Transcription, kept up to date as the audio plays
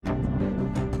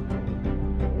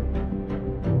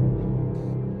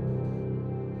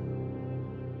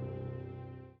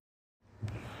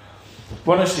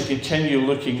want us to continue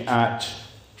looking at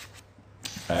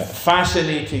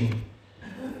fascinating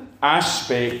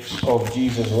aspects of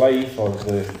Jesus' life, or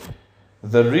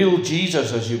the real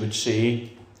Jesus, as you would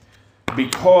say,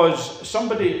 because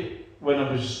somebody, when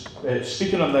I was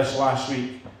speaking on this last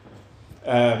week,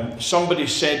 somebody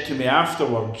said to me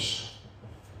afterwards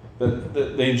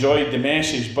that they enjoyed the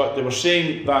message, but they were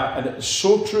saying that, and it's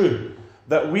so true,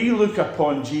 that we look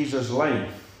upon Jesus'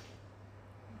 life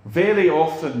very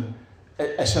often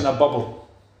it's in a bubble.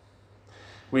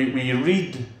 We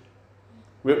read,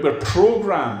 we're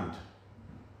programmed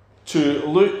to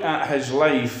look at his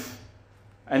life,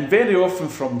 and very often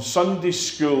from Sunday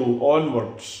school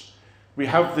onwards, we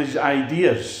have these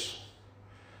ideas,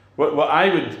 what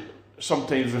I would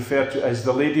sometimes refer to as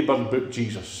the Ladybird Book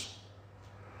Jesus.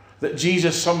 That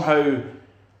Jesus somehow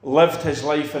lived his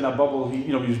life in a bubble.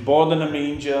 He was born in a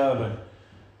manger,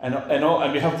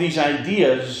 and we have these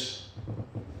ideas,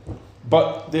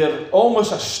 but they're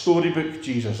almost a storybook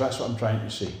Jesus. That's what I'm trying to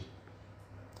say.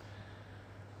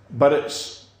 But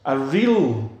it's a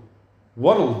real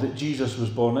world that Jesus was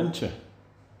born into.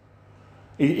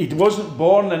 He wasn't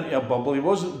born into a bubble. He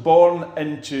wasn't born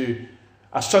into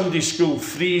a Sunday school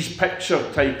frieze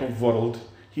picture type of world.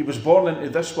 He was born into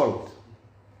this world.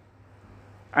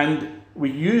 And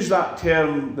we use that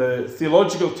term, the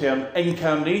theological term,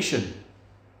 incarnation,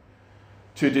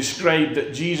 to describe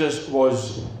that Jesus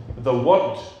was the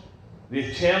Word, the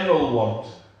eternal Word,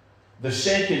 the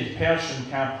second person,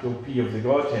 capital P, of the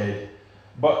Godhead,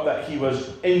 but that he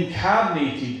was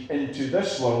incarnated into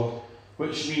this world,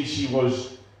 which means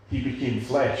he became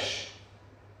flesh.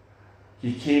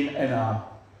 He came in a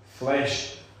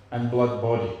flesh and blood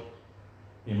body.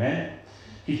 Amen?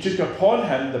 He took upon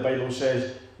him, the Bible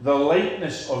says, the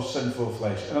likeness of sinful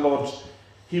flesh. In other words,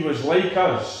 he was like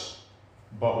us,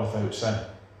 but without sin.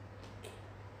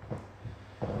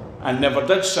 And never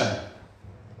did sin,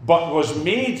 but was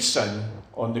made sin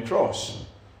on the cross,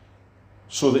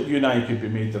 so that you and I could be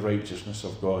made the righteousness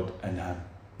of God in him.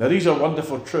 Now, these are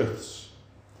wonderful truths.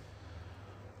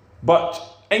 But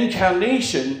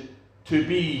incarnation, to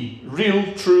be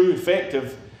real, true,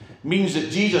 effective, means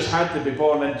that Jesus had to be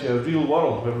born into a real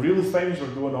world where real things were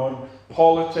going on: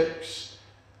 politics,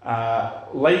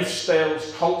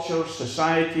 lifestyles, cultures,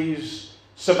 societies,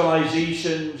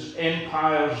 civilizations,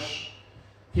 empires.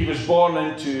 He was born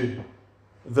into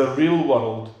the real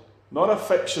world, not a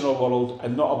fictional world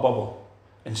and not a bubble,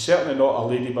 and certainly not a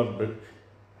Ladybird book.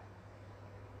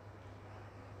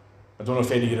 I don't know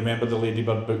if any of you remember the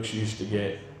Ladybird books you used to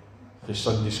get for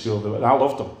Sunday school. I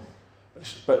loved them.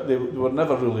 But they were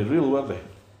never really real, were they?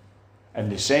 In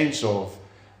the sense of,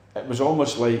 it was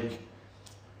almost like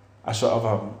a sort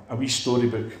of a wee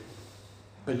storybook.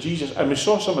 But Jesus, and we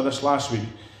saw some of this last week,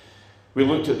 we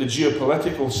looked at the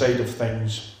geopolitical side of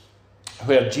things,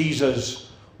 where Jesus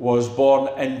was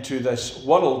born into this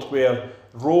world where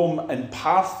Rome and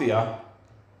Parthia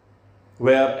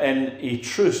were in a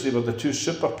truce. They were the two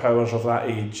superpowers of that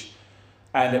age.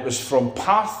 And it was from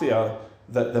Parthia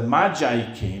that the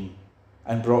Magi came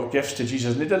and brought gifts to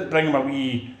Jesus. And they didn't bring him a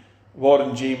wee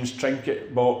Warren James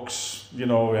trinket box, a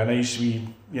nice wee,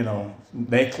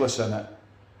 necklace in it.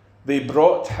 They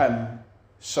brought him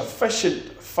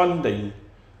sufficient funding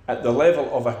at the level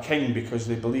of a king, because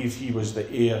they believed he was the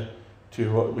heir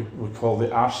to what we would call the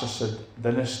Arsacid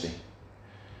dynasty,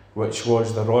 which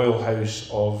was the royal house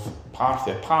of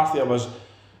Parthia. Parthia was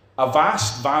a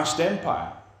vast, vast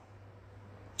empire.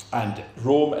 And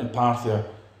Rome and Parthia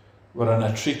were in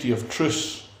a treaty of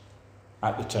truce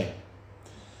at the time.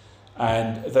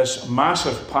 And this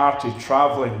massive party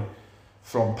travelling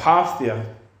from Parthia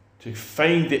to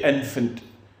find the infant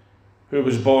who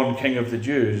was born King of the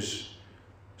Jews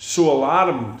so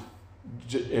alarmed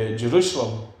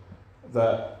Jerusalem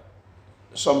that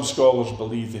some scholars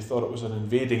believe they thought it was an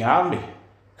invading army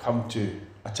come to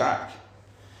attack.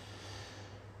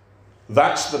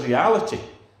 That's the reality.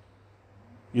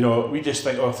 We just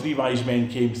think, 3 wise men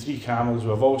came, 3 camels.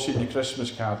 We've all seen the Christmas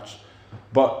cards.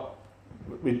 But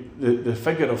the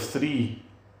figure of 3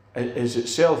 is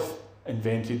itself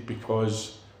invented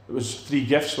because it was 3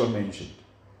 gifts were mentioned.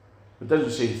 It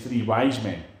doesn't say 3 wise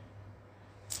men.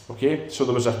 Okay? So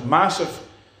there was a massive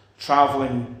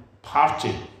travelling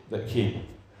party that came.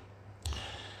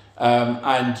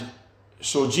 And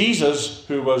so Jesus,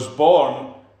 who was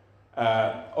born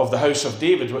of the house of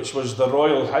David, which was the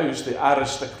royal house, the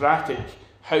aristocratic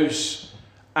house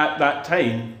at that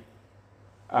time,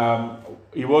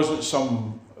 he wasn't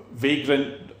some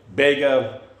vagrant,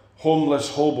 beggar, homeless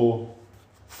hobo.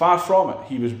 Far from it.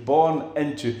 He was born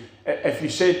into, if you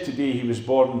said today he was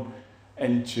born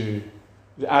into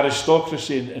the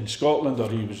aristocracy in Scotland, or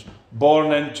he was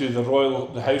born into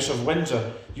the House of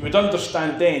Windsor, you would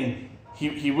understand then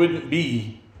he wouldn't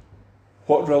be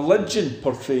what religion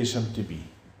portrays him to be,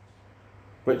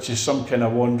 which is some kind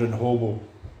of wandering hobo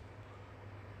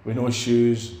with no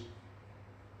shoes.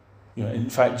 In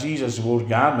fact, Jesus wore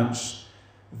garments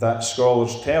that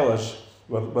scholars tell us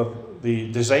were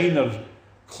the designer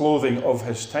clothing of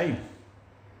his time,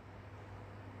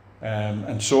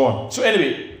 and so on. So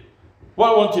anyway,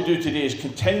 what I want to do today is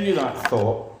continue that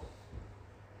thought,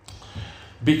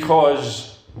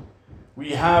 because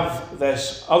we have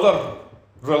this other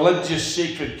religious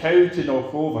sacred cow to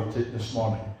knock over this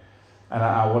morning, and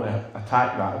I want to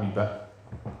attack that a wee bit.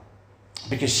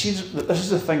 Because this is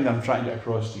the thing that I'm trying to get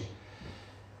across to you.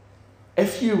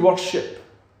 If you worship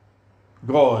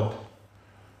God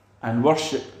and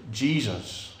worship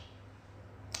Jesus,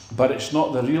 but it's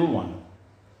not the real one,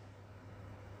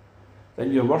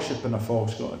 then you're worshipping a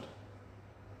false god.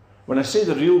 When I say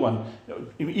the real one,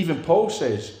 even Paul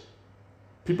says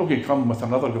people can come with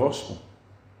another gospel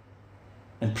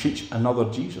and preach another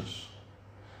Jesus.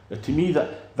 But to me,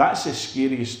 that's the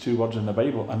scariest two words in the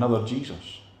Bible, another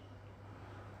Jesus.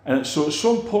 And so it's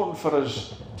so important for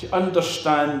us to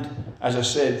understand, as I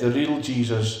said, the real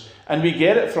Jesus. And we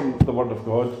get it from the Word of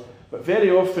God, but very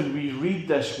often we read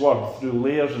this word through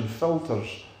layers and filters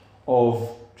of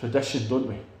tradition, don't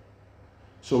we?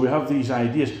 So we have these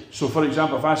ideas. So for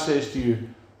example, if I says to you,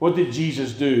 what did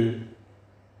Jesus do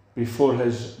before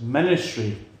his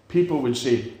ministry? People would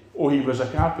say, oh, he was a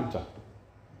carpenter.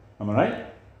 Am I right?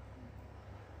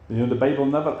 The Bible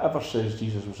never ever says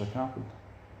Jesus was a carpenter.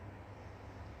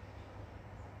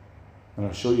 And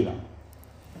I'll show you that.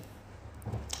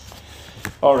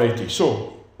 Alrighty,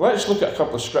 so let's look at a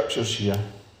couple of scriptures here.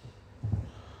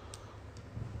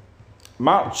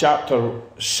 Mark chapter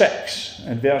 6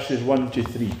 and verses 1 to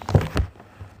 3.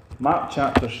 Mark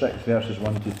chapter 6 verses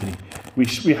 1 to 3.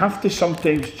 We have to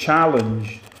sometimes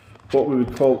challenge what we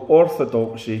would call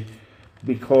orthodoxy,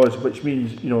 which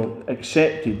means,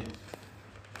 accepted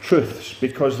truths,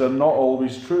 because they're not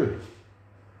always true.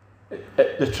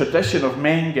 The tradition of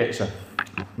men gets in.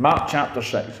 Mark chapter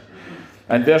 6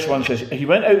 and verse 1 says, he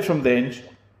went out from thence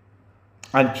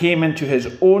and came into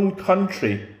his own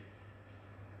country,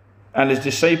 and his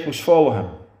disciples follow him.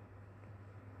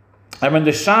 And when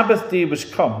the Sabbath day was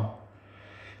come,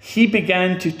 he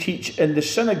began to teach in the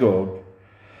synagogue,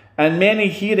 and many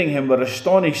hearing him were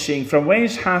astonished, saying, from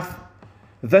whence hath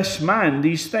this man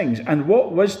these things? And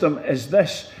what wisdom is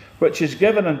this which is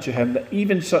given unto him, that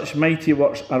even such mighty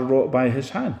works are wrought by his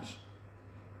hands?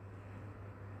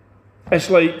 It's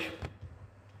like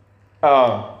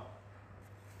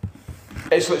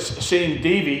saying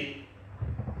Davy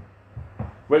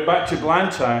went back to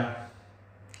Blantyre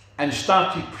and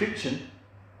started preaching,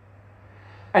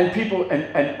 and people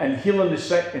and healing the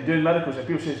sick and doing miracles, and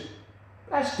people says,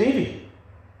 that's Davy.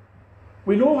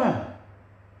 We know him.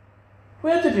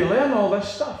 Where did he learn all this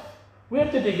stuff? Where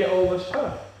did he get all this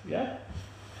power? Yeah?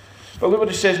 But look what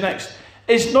it says next.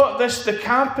 Is not this the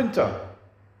carpenter,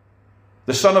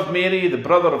 the son of Mary, the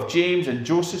brother of James and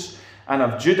Joseph, and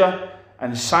of Judah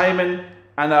and Simon,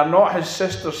 and are not his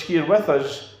sisters here with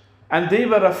us? And they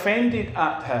were offended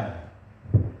at him.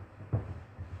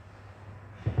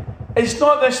 Is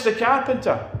not this the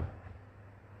carpenter?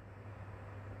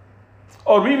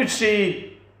 Or we would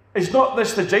say, is not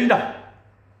this the joiner?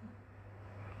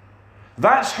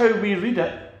 That's how we read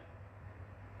it.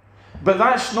 But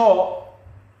that's not.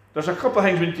 There's a couple of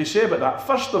things we need to say about that.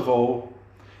 First of all,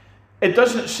 it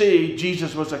doesn't say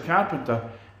Jesus was a carpenter.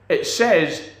 It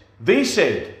says, they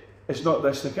said, is not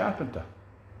this the carpenter?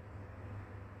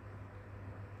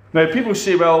 Now, people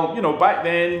say, well, back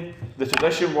then, the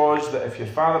tradition was that if your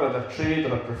father had a trade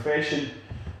or a profession,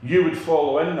 you would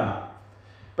follow in that.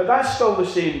 But that's still the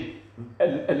same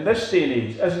in this day and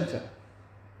age, isn't it?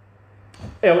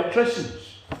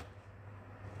 Electricians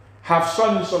have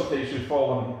sons sometimes who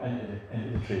fall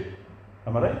into the trade.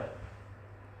 Am I right?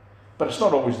 But it's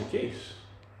not always the case.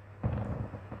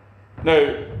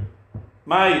 Now,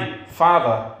 my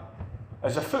father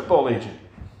is a football agent.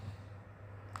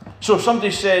 So if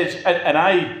somebody says, and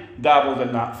I dabbled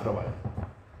in that for a while,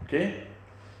 okay?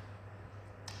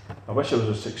 I wish I was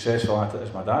as successful at it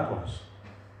as my dad was.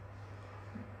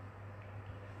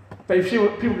 But if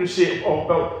people would say, oh,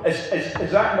 Bill,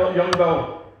 is that not young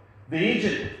Bill, the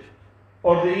agent,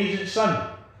 or the agent's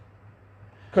son?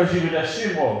 Because you would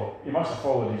assume, well, he must have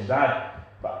followed his dad,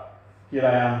 but here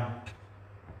I am,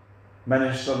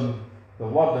 ministering the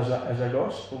word as a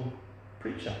gospel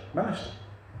preacher, minister.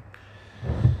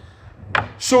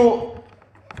 So,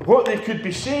 what they could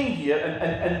be saying here,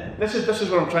 and this is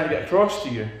what I'm trying to get across to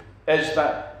you, is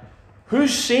that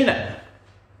who's saying it?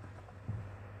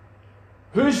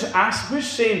 Who's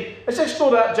saying, is this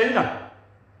not that Gina?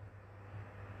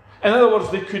 In other words,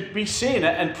 they could be saying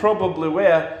it, and probably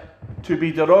were, to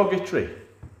be derogatory.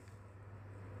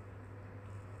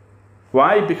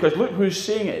 Why? Because look who's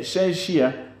saying it. It says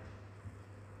here,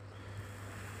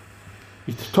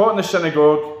 he taught in the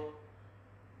synagogue,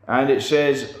 and it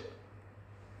says,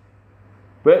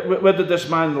 where did this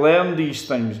man learn these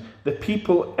things? The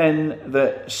people in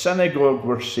the synagogue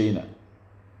were saying it.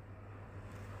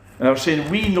 And they were saying,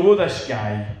 we know this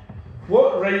guy.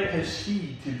 What right has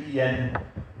he to be in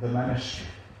the ministry?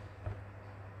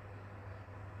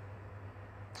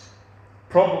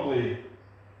 Probably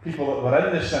people that were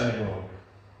in the synagogue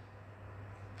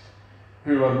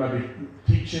who were maybe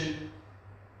teaching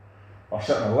or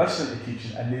certainly listening to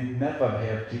teaching, and they'd never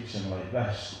heard teaching like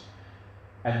this.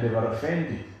 And they were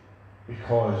offended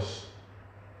because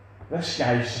this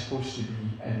guy's supposed to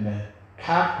be in the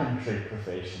carpentry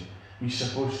profession. He's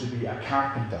supposed to be a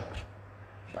carpenter.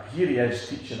 But here he is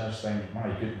teaching us things, my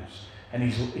goodness. And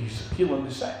he's healing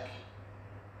the sick.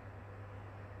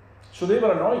 So they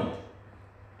were annoyed.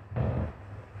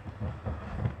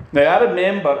 Now I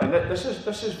remember, and this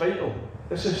is vital,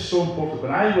 this is so important.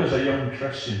 When I was a young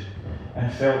Christian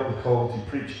and felt the call to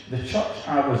preach, the church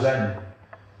I was in,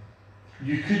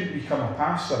 you couldn't become a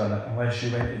pastor in it unless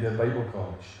you went to their Bible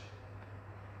college.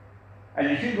 And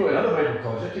you couldn't go to another Bible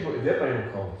college, you had to go to their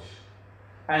Bible college.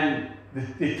 And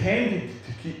they tended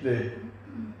to keep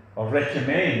or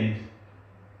recommend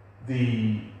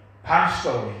the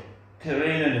pastor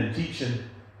training and teaching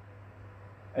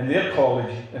in their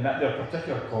college, in their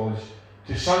particular college,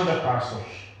 to Sunday pastors.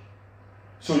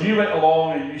 So you went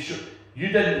along and you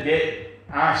didn't get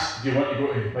asked, do you want to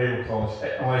go to Bible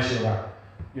college, unless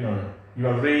you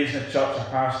were raised in a church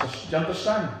of pastors. Do you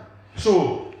understand?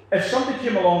 So if somebody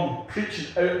came along preaching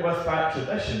out with that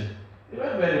tradition, they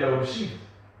weren't very well received.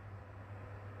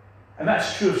 And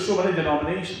that's true of so many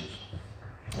denominations.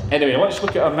 Anyway, let's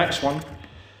look at our next one,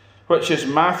 which is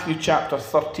Matthew chapter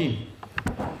 13.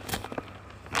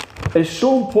 It's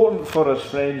so important for us,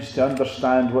 friends, to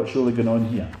understand what's really going on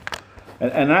here.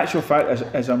 And in actual fact,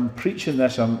 as I'm preaching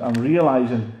this, I'm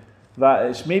realising that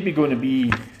it's maybe going to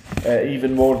be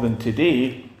even more than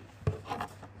today.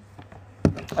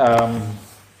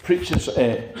 Preaching,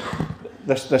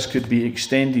 this could be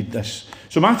extended.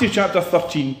 So Matthew chapter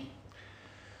 13.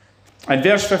 And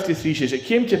verse 53 says, it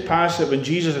came to pass that when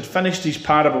Jesus had finished these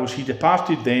parables, he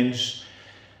departed thence.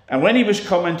 And when he was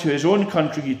come into his own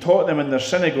country, he taught them in their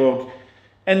synagogue,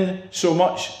 in so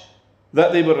much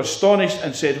that they were astonished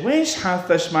and said, whence hath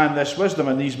this man this wisdom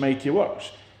and these mighty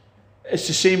works? It's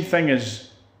the same thing as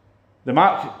the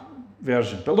Mark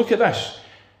version. But look at this.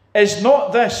 Is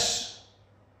not this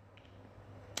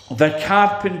the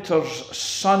carpenter's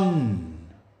son?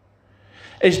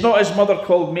 Is not his mother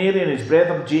called Mary, and his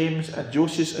brother James, and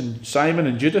Joseph, and Simon,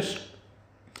 and Judas?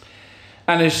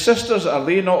 And his sisters, are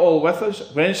they not all with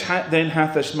us? Whence then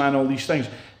hath this man all these things?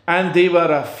 And they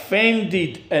were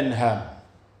offended in him.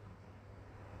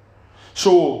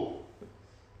 So,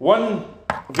 one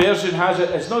version has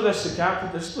it, it's not this the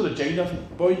carpenter, this is not a joiner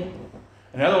boy.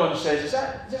 And the other one says, is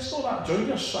this not that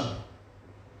joiner's son?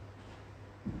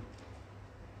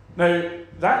 Now,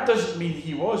 that doesn't mean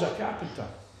he was a carpenter.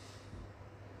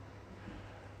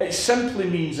 It simply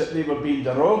means that they were being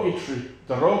derogatory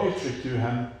to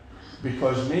him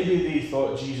because maybe they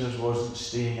thought Jesus wasn't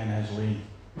staying in his lane.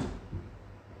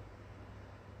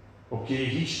 Okay,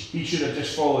 he should have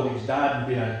just followed his dad and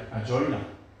been a joiner,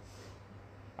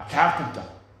 a carpenter.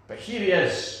 But here he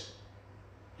is,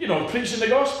 preaching the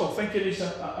gospel, thinking he's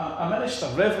a minister,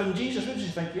 Reverend Jesus. Who does he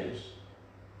think he is?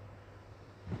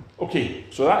 Okay,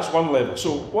 so that's one level.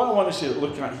 So what I want to say,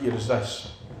 look at here is this.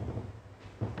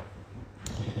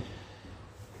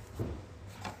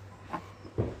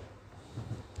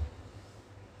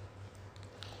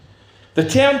 The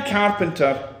term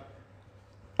carpenter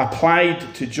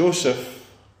applied to Joseph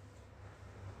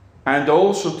and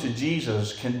also to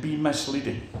Jesus can be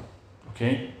misleading,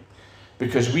 okay?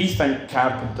 Because we think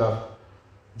carpenter,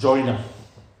 joiner,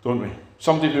 don't we?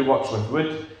 Somebody who works with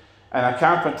wood, and a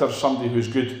carpenter is somebody who's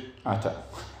good at it.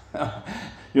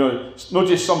 It's not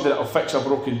just somebody that will fix a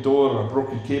broken door or a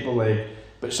broken table leg,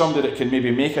 but somebody that can maybe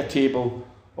make a table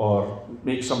or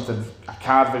make something, a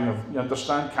carving of, you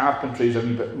understand? Carpentry is a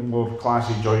wee bit more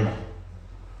classy joiner.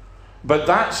 But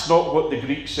that's not what the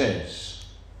Greek says.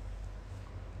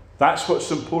 That's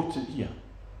what's important here.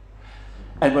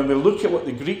 And when we look at what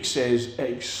the Greek says,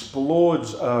 it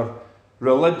explodes our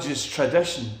religious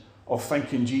tradition of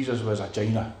thinking Jesus was a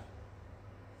joiner.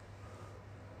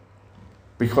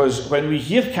 Because when we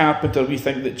hear carpenter, we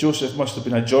think that Joseph must have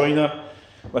been a joiner,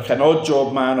 like an odd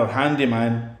job man or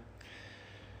handyman.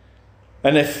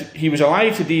 And if he was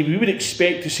alive today, we would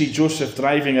expect to see Joseph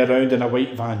driving around in a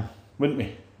white van, wouldn't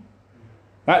we?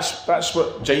 That's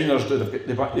what joiners do.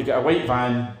 They get a white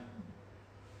van.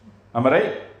 Am I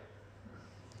right?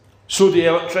 So do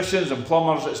electricians and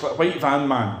plumbers. It's like white van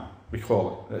man, we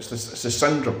call it. It's the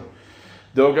syndrome.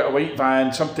 They all get a white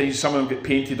van. Sometimes some of them get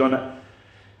painted on it.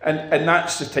 And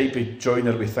that's the type of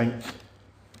joiner we think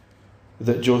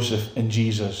that Joseph and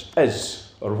Jesus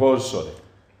is, or was, sorry.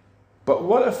 But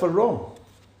what if we're wrong?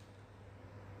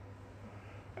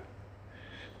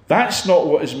 That's not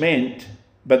what is meant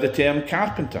by the term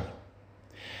carpenter.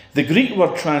 The Greek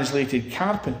word translated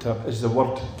carpenter is the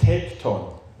word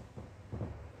tekton.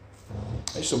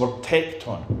 It's the word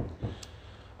tekton.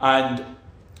 And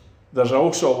there's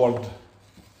also a word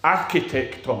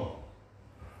architecton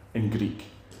in Greek.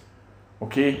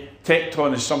 Okay?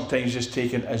 Tekton is sometimes just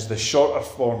taken as the shorter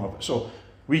form of it. So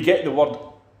we get the word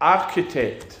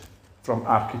architect from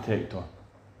architecton.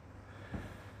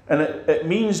 And it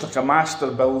means like a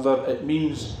master builder. It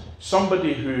means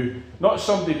somebody who, not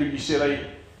somebody who you say, right,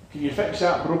 can you fix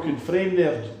that broken frame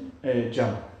there,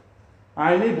 Jim?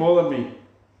 I no bother, mate.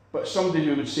 But somebody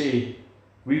who would say,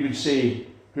 we would say,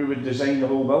 who would design the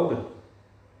whole building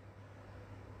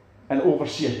and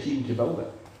oversee a team to build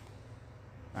it.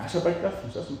 That's a big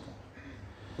difference, isn't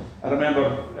it? I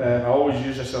remember, I always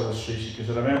use this illustration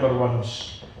because I remember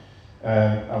once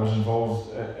I was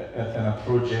involved in a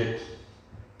project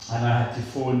and I had to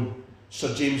phone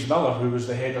Sir James Miller, who was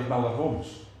the head of Miller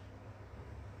Homes.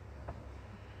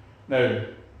 Now,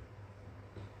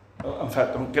 in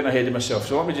fact, I'm getting ahead of myself,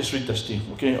 so let me just read this to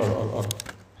you, okay?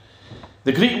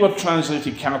 The Greek word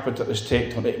translated carpenter is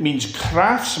tekton. It means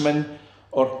craftsman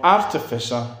or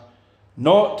artificer,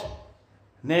 not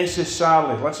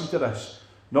necessarily, listen to this,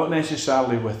 not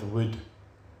necessarily with wood.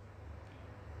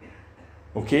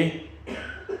 Okay?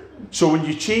 So when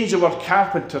you change the word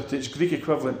carpenter to its Greek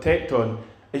equivalent tekton,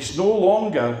 it's no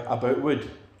longer about wood.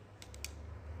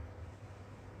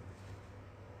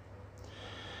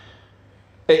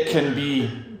 It can be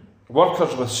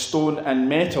workers with stone and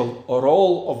metal, or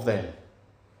all of them.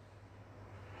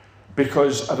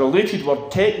 Because a related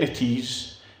word,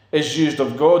 technetes, is used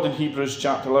of God in Hebrews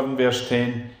chapter 11 verse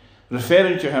 10,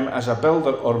 referring to him as a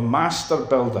builder or master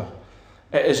builder.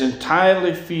 It is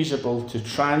entirely feasible to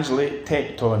translate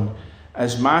tekton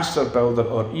as master builder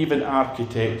or even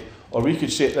architect, or we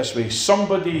could say it this way,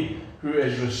 somebody who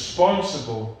is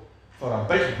responsible for a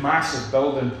big massive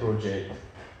building project,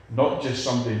 not just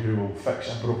somebody who will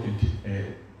fix a broken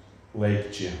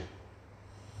leg chair.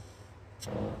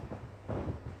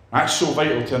 That's so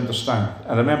vital to understand.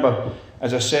 And remember,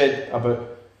 as I said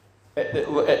about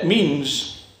it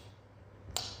means,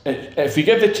 if we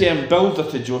give the term builder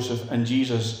to Joseph and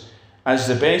Jesus as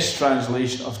the best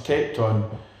translation of tekton,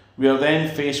 we are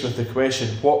then faced with the question,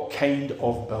 what kind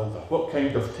of builder? What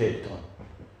kind of tekton?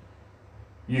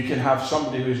 You can have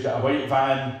somebody who's got a white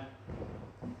van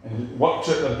and works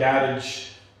at their garage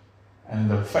and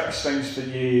they'll fix things for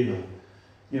you,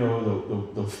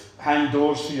 they'll hang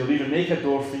doors for you, they'll even make a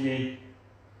door for you.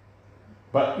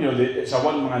 But it's a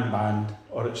one-man band,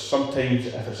 or it's sometimes,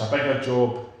 if it's a bigger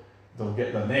job, they'll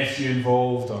get their nephew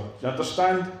involved, or do you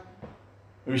understand?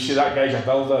 We say that guy's a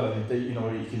builder, and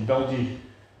he can build you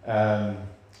a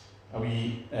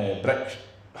wee brick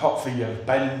hut for your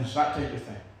bins, that type of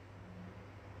thing.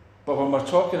 But when we're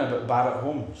talking about Barratt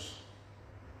Homes,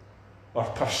 or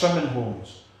Persimmon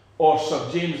Homes, or Sir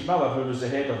James Miller, who was the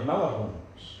head of Miller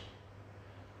Homes,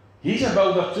 he's a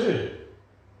builder too.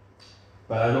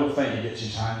 But I don't think he gets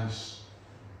his hands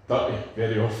dirty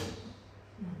very often.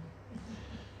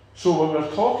 So when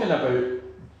we're talking about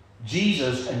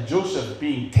Jesus and Joseph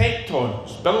being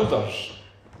tektons, builders,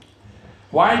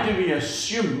 why do we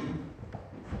assume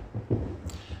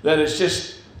that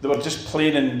they were just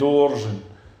playing indoors and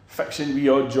fixing wee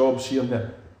odd jobs here and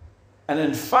there? And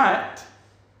in fact,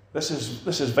 this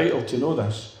is vital to know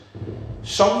this.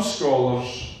 Some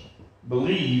scholars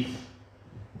believe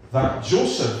that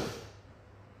Joseph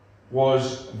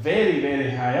was very, very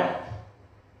high up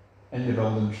in the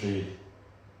building trade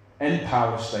in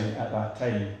Palestine at that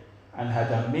time and had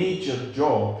a major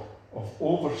job of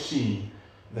overseeing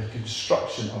the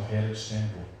construction of Herod's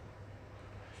temple.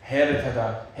 Herod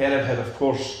had of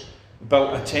course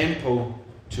built a temple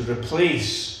to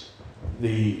replace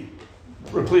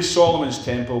Solomon's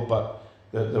temple, but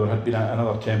there had been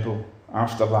another temple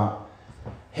after that.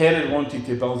 Herod wanted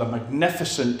to build a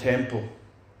magnificent temple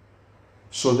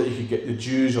so that he could get the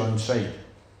Jews on side.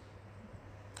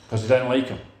 Because they didn't like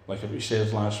him, like we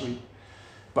said last week.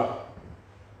 But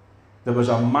there was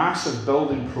a massive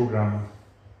building program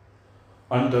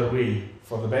underway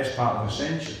for the best part of a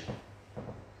century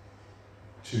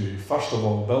to, first of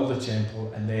all, build the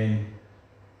temple and then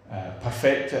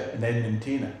perfect it and then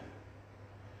maintain it.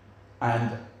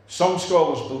 And some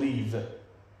scholars believe that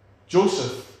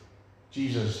Joseph,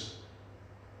 Jesus'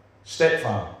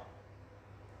 stepfather,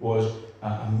 was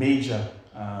a major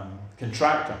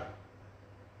contractor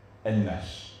in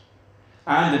this.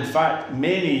 And in fact,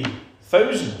 many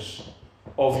thousands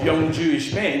of young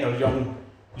Jewish men or young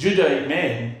Judahite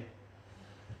men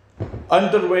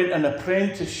underwent an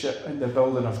apprenticeship in the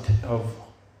building of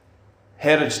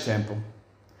Herod's temple,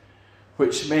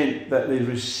 which meant that they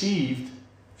received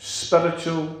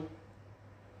spiritual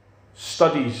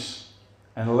studies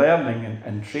and learning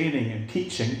and training and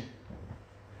teaching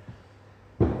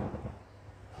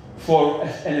for,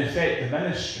 in effect, the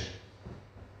ministry.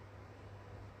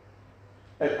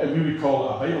 And we would call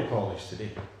it a Bible college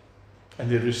today. And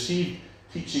they received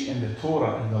teaching in the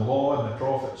Torah and the law and the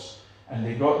prophets, and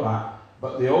they got that,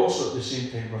 but they also at the same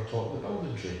time were taught the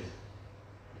building trade.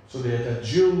 So they had a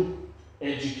dual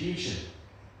education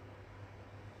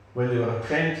when they were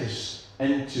apprenticed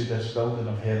into this building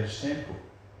of Herod's temple.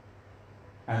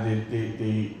 And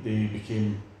they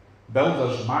became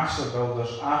builders, master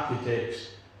builders, architects.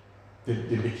 They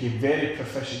became very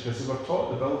proficient because they were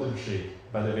taught the building trade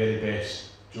by the very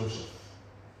best, Joseph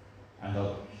and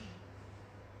others.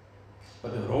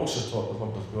 But they were also taught the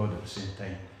word of God at the same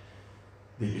time.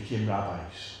 They became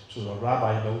rabbis. So they were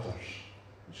rabbi builders.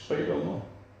 It's quite well known.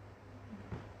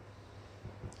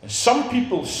 And some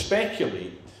people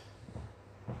speculate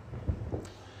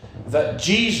that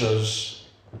Jesus,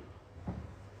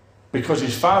 because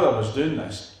his father was doing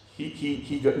this,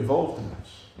 he got involved in this.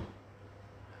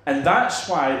 And that's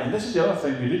why, and this is the other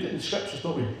thing, we read it in the scriptures,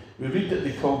 don't we? We read that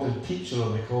they called him teacher or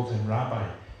they called him rabbi.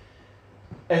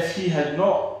 If he had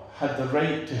not had the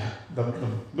right to,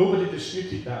 nobody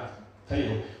disputed that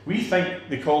title. We think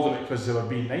they called him it because they were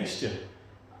being nice to him.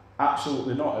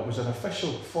 Absolutely not. It was an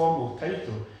official, formal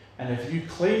title. And if you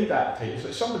claimed that title, so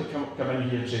if somebody come in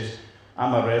here and says,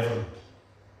 I'm a reverend.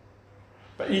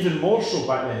 But even more so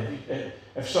back then,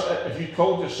 if you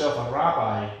called yourself a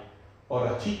rabbi or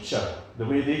a teacher, the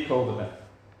way they called them it,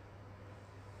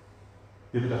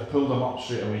 they would have pulled them up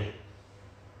straight away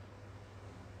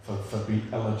for being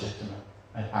illegitimate,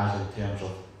 and as in terms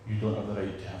of you don't have the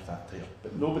right to have that title.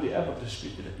 But nobody ever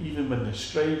disputed it, even when the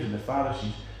scribes and the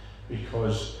Pharisees,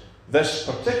 because this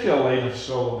particular line of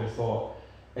scholarly thought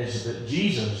is that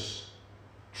Jesus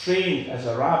trained as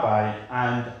a rabbi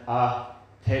and a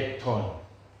tekton.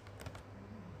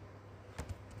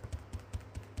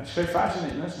 That's quite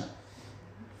fascinating, isn't it?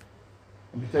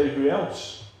 And we tell you who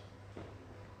else.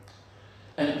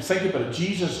 And think about it,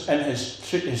 Jesus in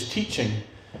his teaching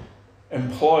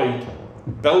employed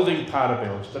building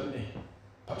parables, didn't he?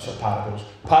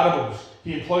 Parables.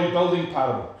 He employed building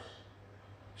parables.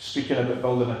 Speaking about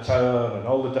building a tower and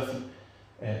all the different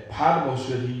parables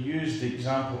where he used the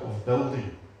example of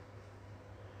building.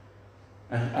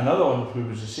 And another one who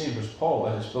was the same was Paul.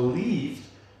 And it's believed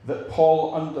that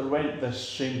Paul underwent this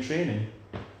same training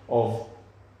of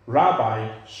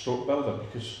rabbi stroke builder,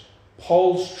 because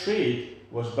Paul's trade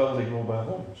was building mobile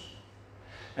homes.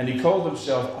 And he called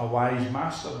himself a wise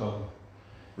master builder,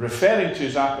 referring to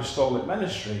his apostolic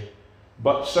ministry,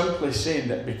 but simply saying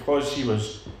that because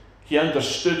he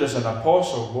understood as an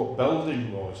apostle what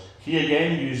building was. He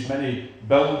again used many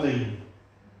building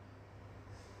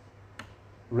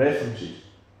references.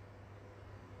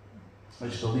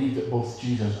 It's believed that both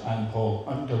Jesus and Paul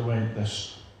underwent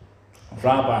this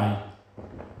rabbi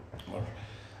or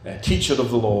teacher of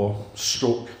the law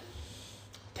stroke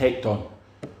tekton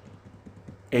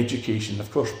education.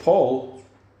 Of course, Paul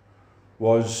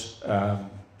was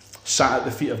sat at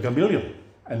the feet of Gamaliel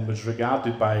and was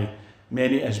regarded by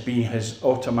many as being his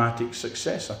automatic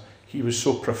successor. He was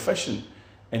so proficient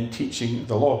in teaching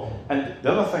the law. And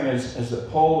the other thing is that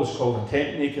Paul was called a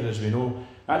tent maker, as we know.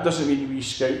 That doesn't mean we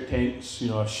scout tents,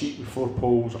 a sheet with 4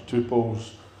 poles or 2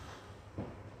 poles.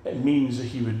 It means that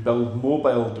he would build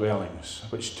mobile dwellings,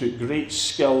 which took great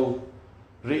skill,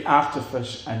 great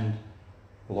artifice, and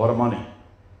a lot of money.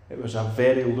 It was a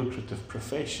very lucrative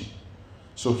profession.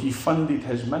 So he funded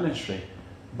his ministry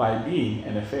by being,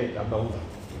 in effect, a builder.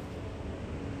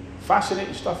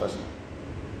 Fascinating stuff, isn't it?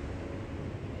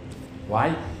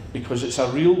 Why? Because it's a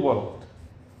real world,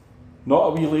 not a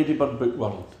wee ladybird book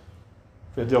world,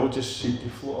 where they all just seem to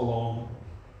float along,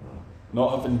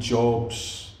 not having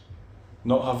jobs,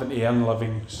 not having to earn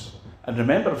livings, And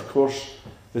remember, of course,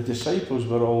 the disciples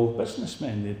were all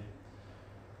businessmen.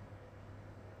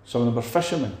 Some of them were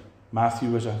fishermen. Matthew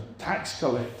was a tax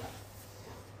collector.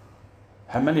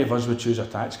 How many of us would choose a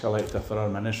tax collector for our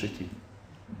ministry team?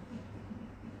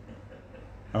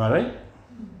 Am I right?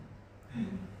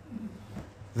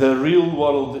 The real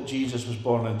world that Jesus was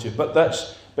born into. But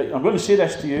I'm going to say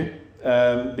this to you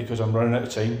because I'm running out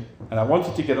of time, and I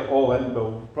wanted to get it all in, but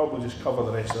we'll probably just cover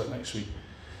the rest of it next week.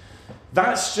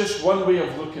 That's just one way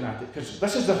of looking at it, because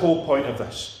this is the whole point of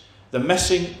this. The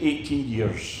missing 18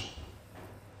 years.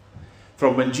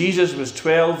 From when Jesus was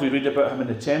 12, we read about him in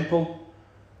the temple,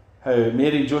 how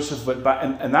Mary and Joseph went back,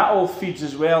 and that all feeds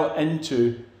as well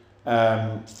into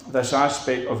this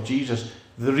aspect of Jesus.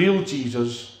 The real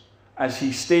Jesus, as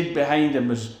he stayed behind him,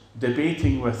 was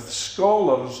debating with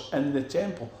scholars in the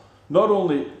temple, not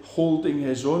only holding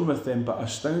his own with them, but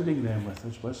astounding them with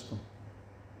his wisdom.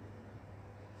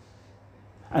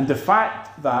 And the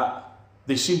fact that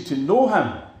they seemed to know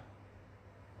him,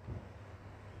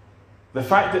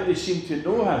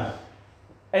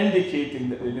 indicating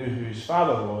that they knew who his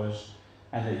father was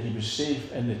and that he was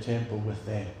safe in the temple with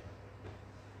them.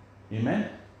 Amen?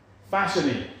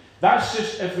 Fascinating. That's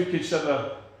just if we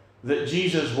consider that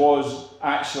Jesus was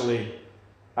actually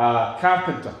a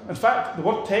carpenter. In fact, the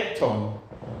word tekton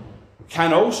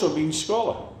can also mean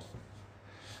scholar.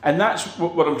 And that's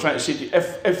what I'm trying to say to you.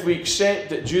 If we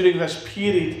accept that during this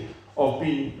period of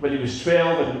being, when he was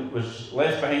 12 and was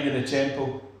left behind in the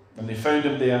temple, and they found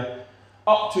him there,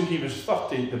 up to he was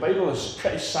 30, the Bible is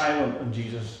pretty silent on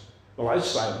Jesus. Well, it is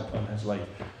silent on his life.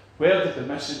 Where did the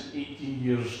missing 18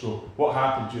 years go? What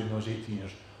happened during those 18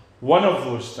 years? One of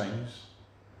those things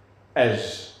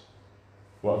is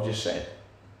what I've just said.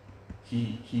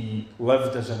 He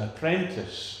lived as an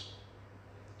apprentice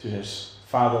to his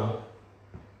stepfather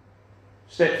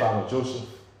Joseph,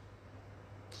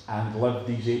 and lived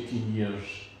these 18 years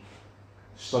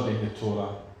studying the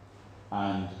Torah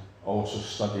and also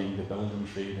studying the building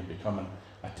trade and becoming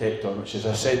a tekton, which, as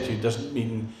I said to you, doesn't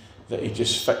mean that he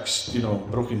just fixed,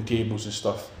 broken tables and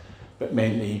stuff, but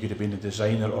meant that he could have been a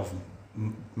designer of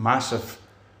massive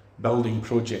building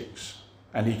projects,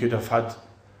 and he could have had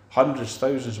hundreds,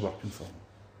 thousands working for him.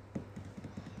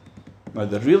 Now,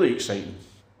 the really exciting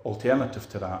alternative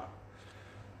to that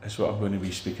is what I'm going to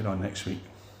be speaking on next week.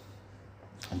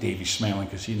 And Davey's smiling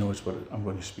because he knows what I'm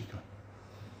going to speak on,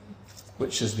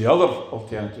 which is the other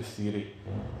alternative theory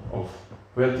of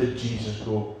where did Jesus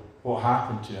go, what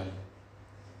happened to him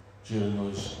during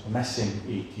those missing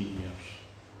 18 years.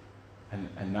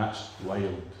 And that's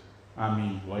wild. I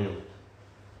mean wild.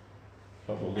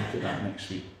 But we'll look at that next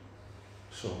week.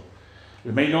 So,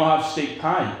 we may not have steak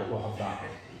pie, but we'll have that.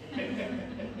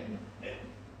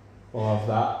 We'll have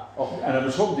that. And I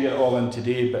was hoping to get it all in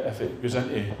today, but if it goes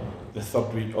into the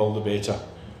third week, all the better.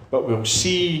 But we'll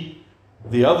see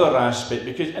the other aspect,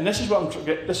 because, and this is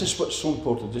what's so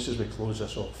important, just as we close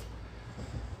this off.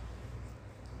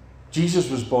 Jesus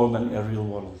was born into a real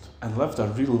world and lived a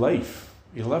real life.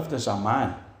 He lived as a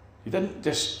man. He didn't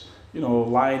just,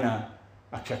 lie in a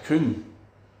cocoon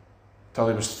till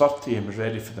he was 30 and was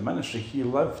ready for the ministry. He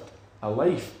lived a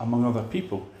life among other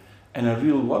people in a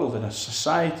real world, in a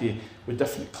society with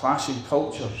different clashing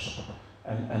cultures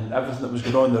and everything that was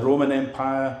going on in the Roman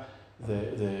Empire,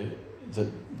 the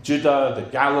Judah, the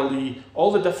Galilee,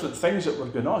 all the different things that were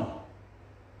going on.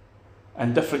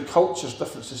 And different cultures,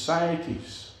 different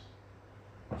societies.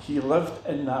 He lived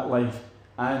in that life,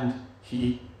 and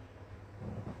he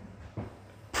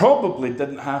probably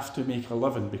didn't have to make a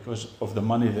living because of the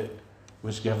money that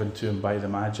was given to him by the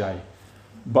Magi,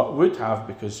 but would have,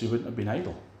 because he wouldn't have been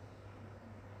idle.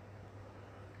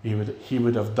 He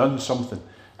would have done something.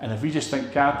 And if we just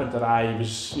think carpenter,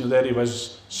 there he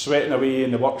was sweating away in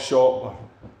the workshop, or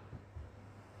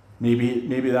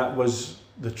maybe that was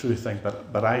the true thing,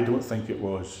 but I don't think it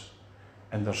was.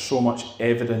 And there's so much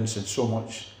evidence and so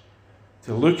much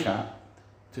to look at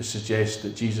to suggest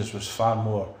that Jesus was far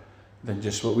more than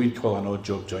just what we'd call an odd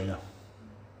job joiner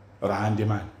or a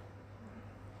handyman,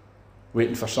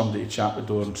 waiting for somebody to chat the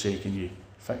door and say, "Can you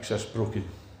fix this broken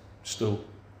stool?"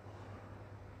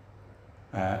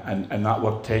 And that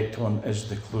word tekton is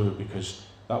the clue, because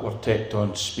that word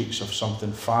tekton speaks of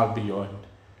something far beyond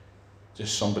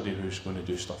just somebody who's going to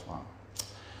do stuff like that.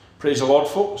 Praise the Lord,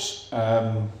 folks.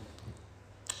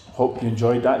 Hope you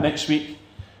enjoyed that. Next week,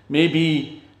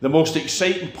 maybe the most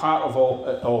exciting part of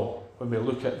it all, when we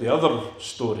look at the other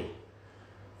story,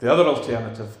 the other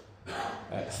alternative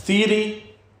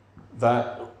theory,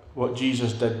 that what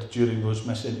Jesus did during those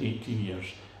missing 18 years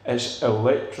is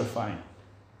electrifying.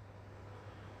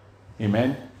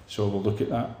 Amen. So we'll look at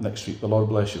that next week. The Lord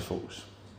bless you, folks.